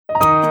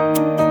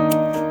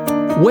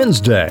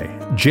Wednesday,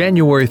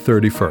 January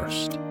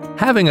 31st.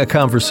 Having a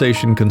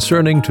conversation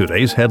concerning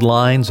today's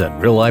headlines and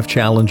real-life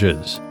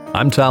challenges.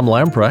 I'm Tom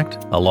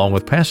Lamprecht, along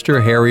with Pastor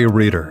Harry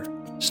Reeder.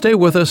 Stay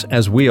with us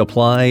as we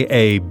apply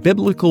a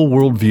biblical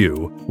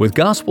worldview with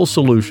gospel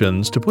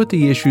solutions to put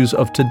the issues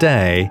of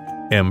today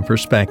in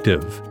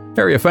perspective.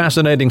 Harry, a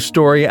fascinating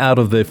story out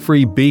of the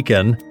Free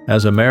Beacon.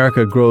 As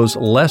America grows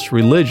less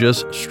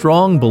religious,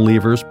 strong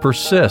believers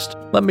persist.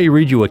 Let me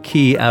read you a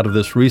key out of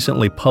this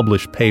recently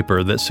published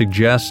paper that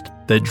suggests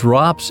that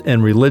drops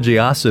in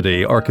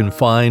religiosity are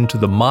confined to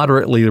the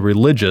moderately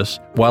religious,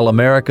 while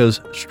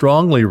America's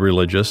strongly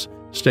religious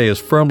stay as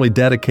firmly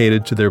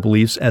dedicated to their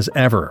beliefs as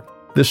ever.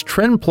 This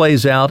trend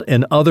plays out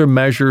in other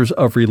measures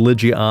of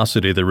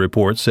religiosity, the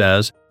report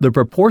says. The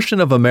proportion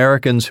of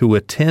Americans who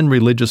attend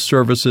religious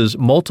services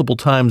multiple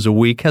times a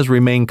week has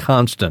remained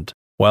constant,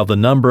 while the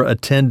number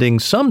attending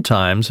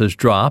sometimes has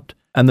dropped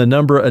and the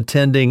number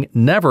attending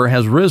never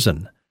has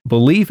risen.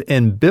 Belief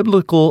in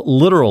biblical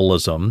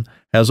literalism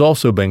has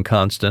also been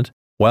constant,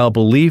 while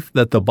belief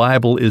that the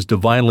Bible is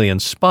divinely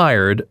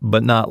inspired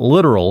but not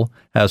literal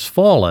has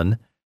fallen,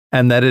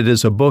 and that it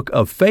is a book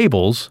of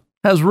fables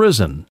has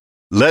risen.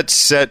 Let's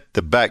set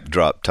the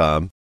backdrop,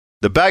 Tom.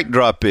 The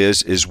backdrop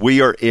is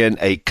we are in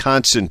a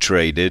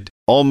concentrated,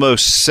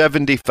 almost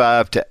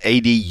 75 to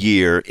 80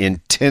 year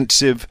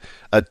intensive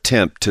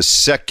attempt to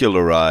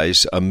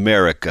secularize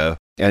America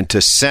and to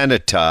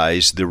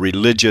sanitize the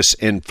religious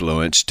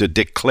influence, to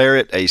declare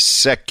it a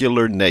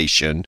secular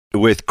nation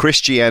with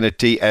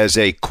Christianity as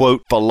a,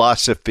 quote,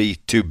 philosophy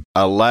to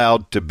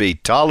allowed to be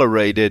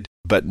tolerated,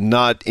 but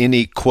not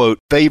any, quote,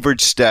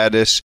 favored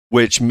status,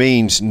 which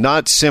means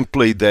not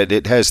simply that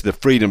it has the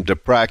freedom to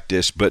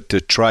practice, but to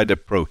try to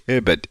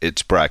prohibit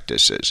its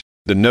practices.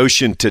 The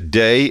notion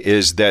today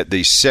is that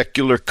the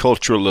secular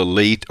cultural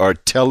elite are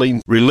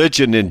telling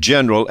religion in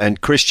general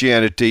and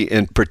Christianity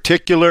in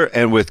particular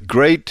and with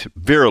great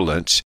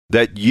virulence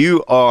that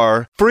you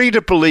are free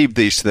to believe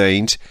these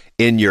things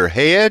in your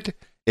head,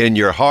 in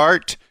your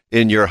heart,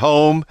 in your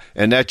home,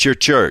 and at your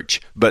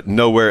church, but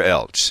nowhere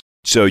else.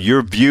 So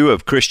your view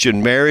of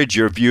Christian marriage,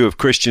 your view of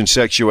Christian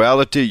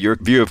sexuality, your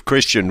view of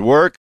Christian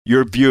work,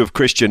 your view of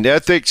Christian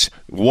ethics,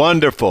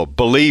 wonderful,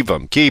 believe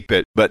them, keep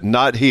it, but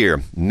not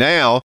here.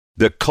 Now,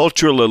 the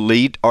cultural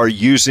elite are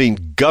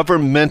using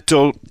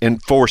governmental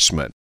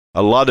enforcement.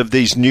 A lot of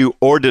these new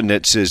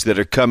ordinances that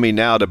are coming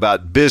out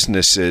about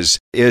businesses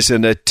is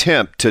an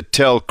attempt to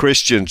tell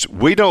Christians,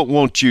 we don't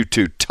want you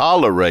to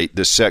tolerate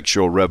the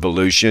sexual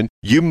revolution.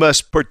 You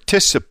must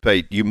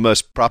participate, you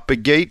must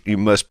propagate, you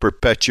must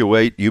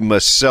perpetuate, you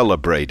must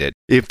celebrate it.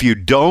 If you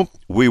don't,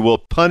 we will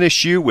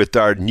punish you with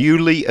our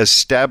newly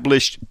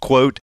established,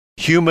 quote,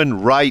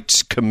 human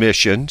rights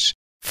commissions,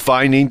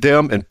 fining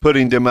them and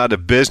putting them out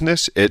of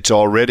business. It's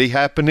already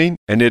happening,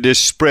 and it is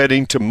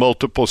spreading to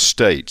multiple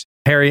states.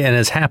 Harry, and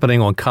it's happening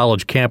on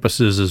college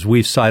campuses, as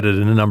we've cited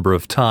a number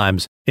of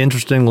times.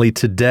 Interestingly,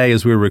 today,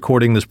 as we're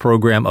recording this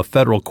program, a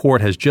federal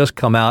court has just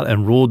come out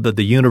and ruled that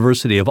the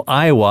University of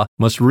Iowa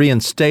must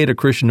reinstate a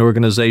Christian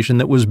organization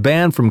that was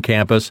banned from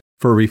campus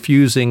for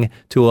refusing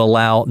to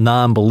allow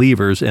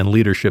non-believers in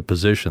leadership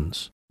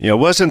positions.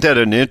 Wasn't that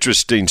an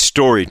interesting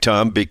story,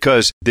 Tom?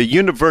 Because the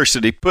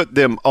university put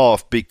them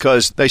off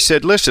because they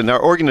said, listen,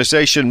 our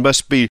organization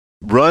must be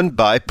run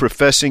by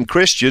professing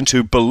Christians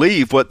who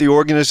believe what the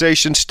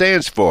organization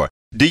stands for.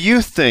 Do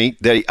you think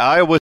that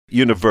Iowa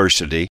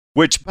University,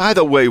 which, by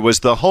the way, was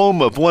the home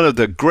of one of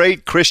the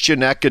great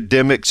Christian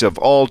academics of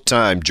all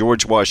time,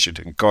 George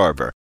Washington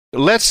Carver,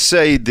 let's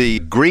say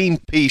the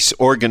Greenpeace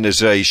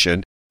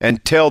organization,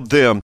 and tell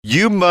them,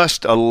 you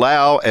must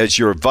allow, as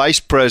your vice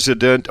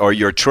president or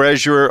your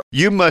treasurer,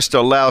 you must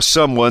allow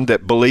someone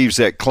that believes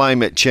that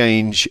climate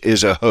change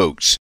is a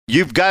hoax.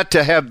 You've got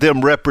to have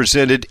them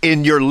represented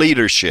in your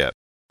leadership.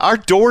 Our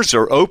doors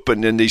are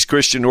open in these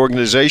Christian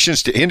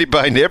organizations to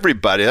anybody and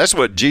everybody. That's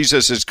what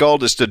Jesus has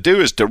called us to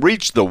do, is to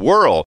reach the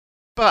world.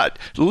 But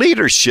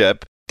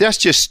leadership, that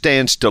just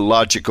stands to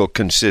logical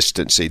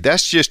consistency.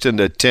 That's just an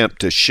attempt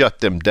to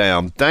shut them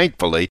down.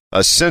 Thankfully,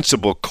 a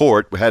sensible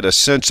court had a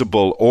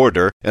sensible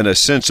order and a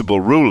sensible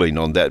ruling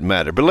on that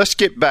matter. But let's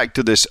get back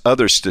to this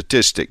other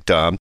statistic,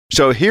 Tom.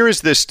 So here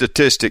is this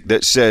statistic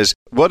that says,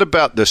 what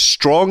about the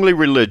strongly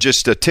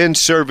religious attend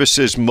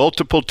services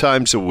multiple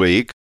times a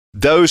week,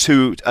 those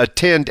who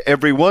attend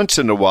every once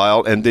in a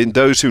while, and then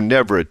those who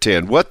never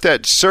attend? What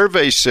that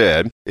survey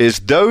said is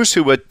those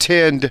who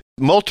attend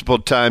multiple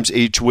times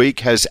each week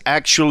has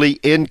actually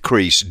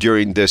increased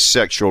during this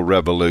sexual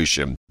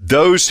revolution.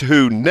 Those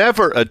who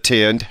never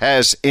attend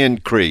has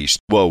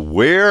increased. Well,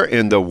 where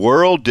in the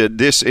world did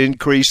this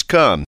increase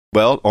come?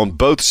 Well, on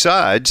both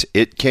sides,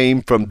 it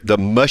came from the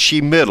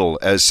mushy middle,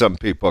 as some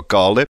people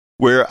call it,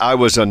 where I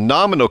was a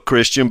nominal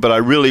Christian, but I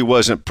really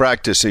wasn't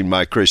practicing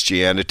my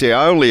Christianity.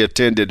 I only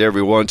attended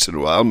every once in a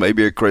while,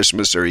 maybe at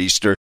Christmas or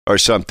Easter or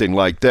something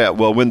like that.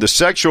 Well, when the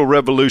sexual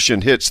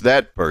revolution hits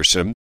that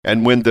person,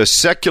 and when the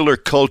secular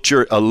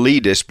culture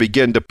elitists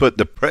begin to put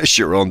the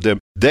pressure on them,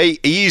 they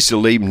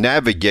easily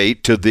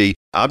navigate to the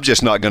I'm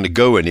just not going to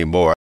go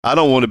anymore. I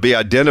don't want to be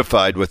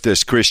identified with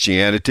this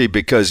Christianity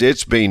because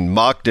it's being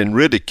mocked and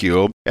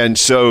ridiculed, and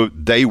so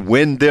they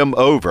win them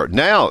over.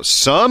 Now,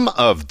 some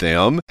of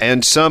them,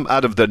 and some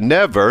out of the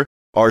never,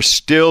 are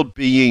still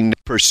being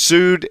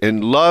pursued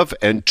in love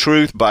and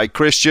truth by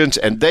Christians,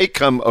 and they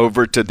come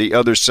over to the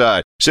other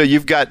side. So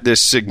you've got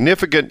this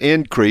significant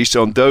increase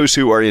on those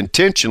who are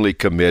intentionally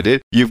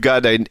committed. You've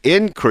got an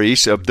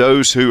increase of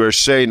those who are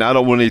saying, I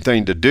don't want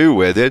anything to do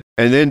with it.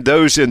 And then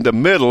those in the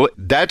middle,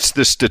 that's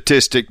the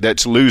statistic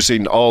that's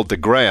losing all the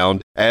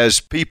ground as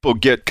people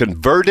get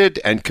converted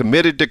and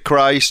committed to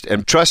Christ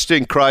and trust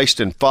in Christ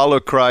and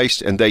follow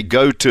Christ, and they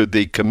go to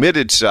the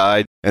committed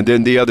side and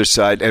then the other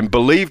side. And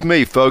believe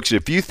me, folks,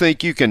 if you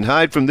think you can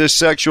hide from this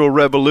sexual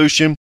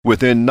revolution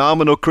within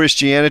nominal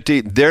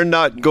Christianity, they're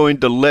not going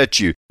to let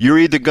you. You're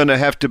either going to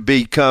have to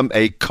become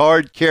a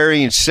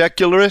card-carrying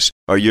secularist,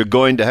 or you're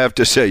going to have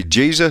to say,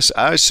 Jesus,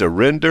 I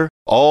surrender.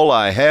 All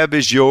I have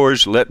is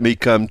yours. Let me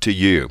come to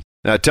you.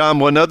 Now, Tom,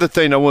 one other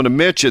thing I want to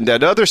mention,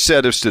 that other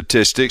set of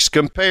statistics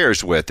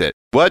compares with it.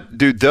 What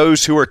do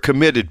those who are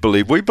committed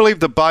believe? We believe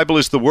the Bible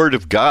is the Word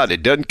of God.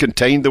 It doesn't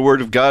contain the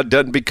Word of God,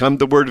 doesn't become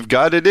the Word of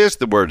God. It is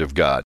the Word of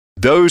God.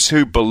 Those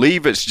who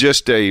believe it's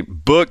just a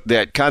book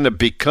that kind of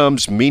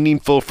becomes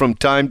meaningful from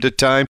time to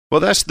time,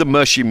 well, that's the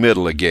mushy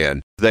middle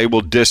again. They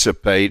will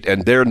dissipate,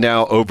 and they're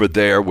now over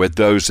there with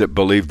those that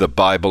believe the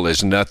Bible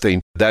is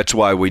nothing. That's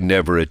why we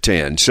never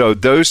attend. So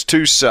those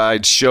two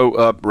sides show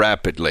up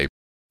rapidly.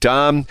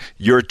 Tom,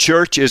 your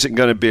church isn't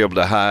going to be able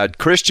to hide.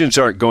 Christians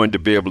aren't going to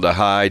be able to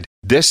hide.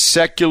 This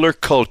secular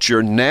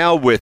culture now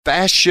with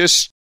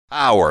fascist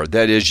power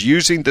that is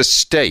using the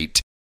state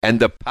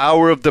and the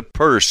power of the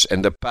purse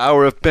and the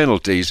power of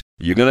penalties,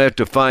 you're going to have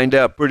to find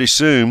out pretty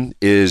soon,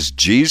 is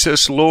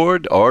Jesus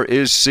Lord or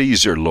is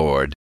Caesar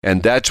Lord?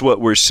 And that's what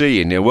we're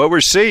seeing. And what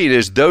we're seeing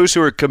is those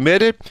who are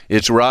committed,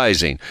 it's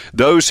rising.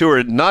 Those who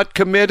are not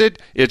committed,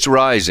 it's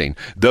rising.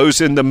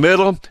 Those in the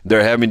middle,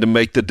 they're having to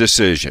make the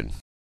decision.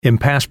 In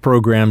past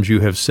programs, you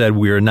have said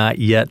we are not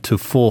yet to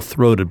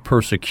full-throated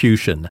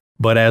persecution,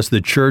 but as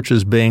the church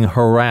is being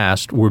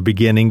harassed, we're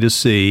beginning to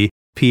see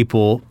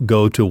people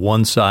go to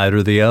one side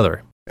or the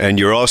other. And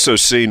you're also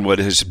seeing what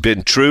has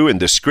been true in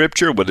the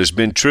Scripture, what has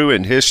been true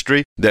in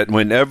history, that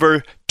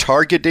whenever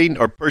targeting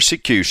or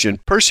persecution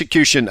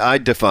I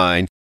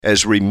define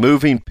as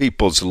removing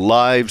people's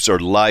lives or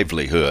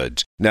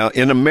livelihoods. Now,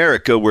 in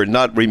America, we're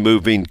not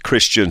removing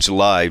Christians'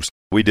 lives.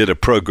 We did a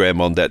program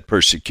on that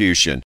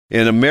persecution.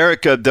 In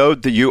America, though,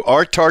 you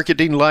are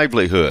targeting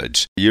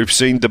livelihoods. You've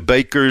seen the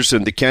bakers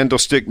and the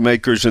candlestick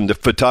makers and the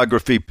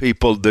photography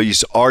people,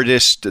 these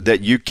artists, that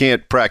you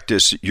can't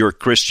practice your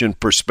Christian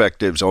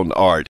perspectives on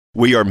art.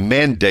 We are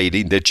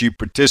mandating that you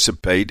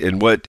participate in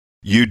what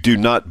you do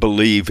not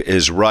believe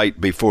is right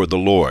before the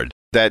Lord.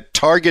 That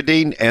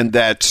targeting and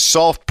that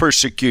soft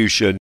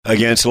persecution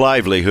against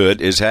livelihood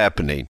is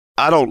happening.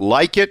 I don't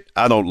like it,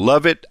 I don't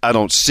love it, I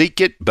don't seek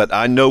it, but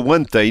I know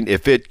one thing,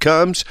 if it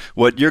comes,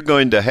 what you're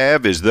going to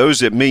have is those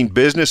that mean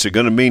business are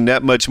going to mean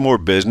that much more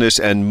business,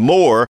 and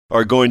more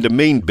are going to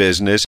mean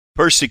business.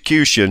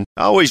 Persecution,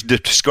 I always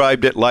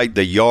described it like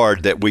the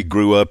yard that we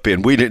grew up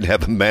in. We didn't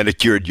have a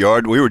manicured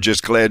yard, we were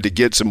just glad to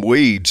get some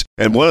weeds,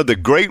 and one of the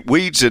great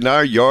weeds in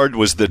our yard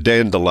was the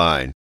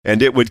dandelion.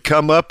 And it would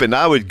come up, and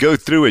I would go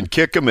through and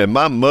kick them, and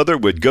my mother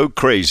would go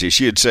crazy.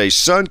 She'd say,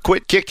 son,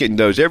 quit kicking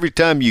those. Every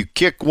time you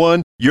kick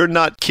one, you're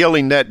not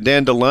killing that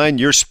dandelion.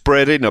 You're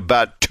spreading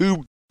about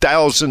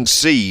 2,000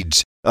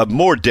 seeds of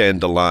more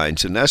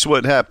dandelions. And that's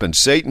what happens.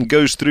 Satan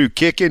goes through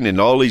kicking, and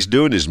all he's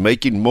doing is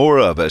making more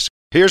of us.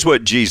 Here's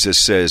what Jesus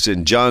says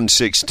in John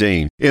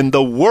 16. In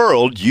the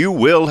world you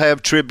will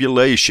have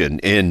tribulation.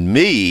 In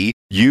me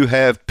you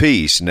have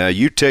peace. Now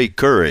you take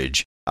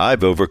courage.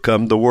 I've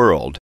overcome the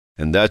world.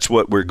 And that's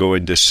what we're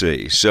going to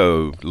see.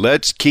 So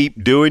let's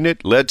keep doing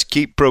it. Let's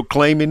keep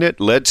proclaiming it.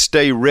 Let's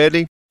stay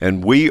ready.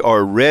 And we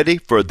are ready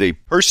for the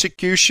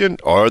persecution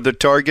or the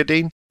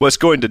targeting. What's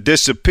going to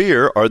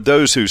disappear are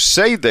those who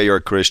say they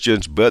are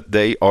Christians, but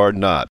they are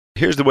not.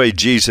 Here's the way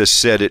Jesus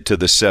said it to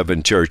the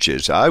 7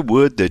 churches. I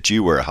would that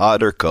you were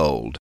hot or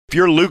cold. If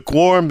you're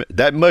lukewarm,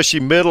 that mushy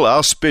middle,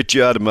 I'll spit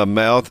you out of my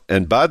mouth.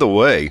 And by the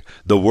way,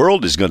 the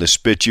world is going to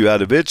spit you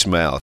out of its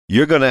mouth.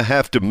 You're going to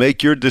have to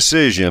make your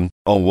decision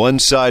on one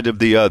side or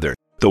the other.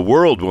 The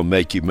world will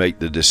make you make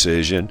the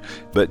decision,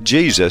 but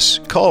Jesus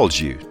calls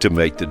you to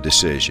make the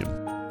decision.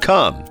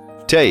 Come,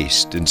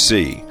 taste and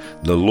see.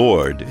 The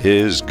Lord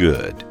is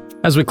good.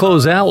 As we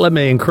close out, let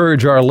me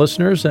encourage our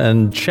listeners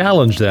and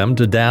challenge them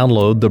to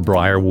download the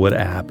Briarwood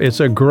app.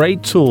 It's a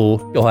great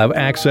tool. You'll have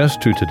access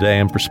to Today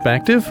in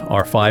Perspective,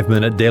 our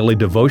 5-minute daily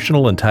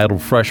devotional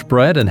entitled Fresh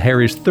Bread, and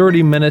Harry's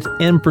 30-minute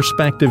In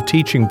Perspective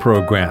teaching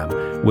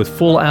program with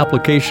full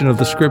application of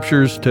the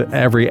Scriptures to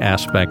every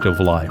aspect of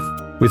life.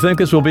 We think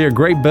this will be a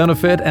great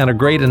benefit and a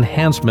great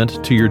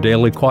enhancement to your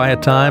daily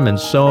quiet time in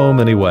so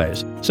many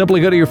ways. Simply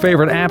go to your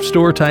favorite app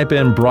store, type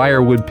in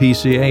Briarwood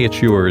PCA.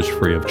 It's yours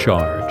free of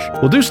charge.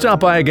 Well, do stop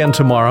by again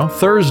tomorrow,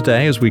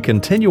 Thursday, as we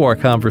continue our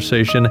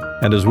conversation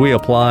and as we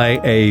apply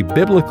a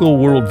biblical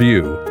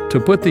worldview to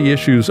put the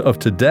issues of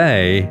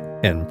today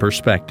in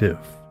perspective.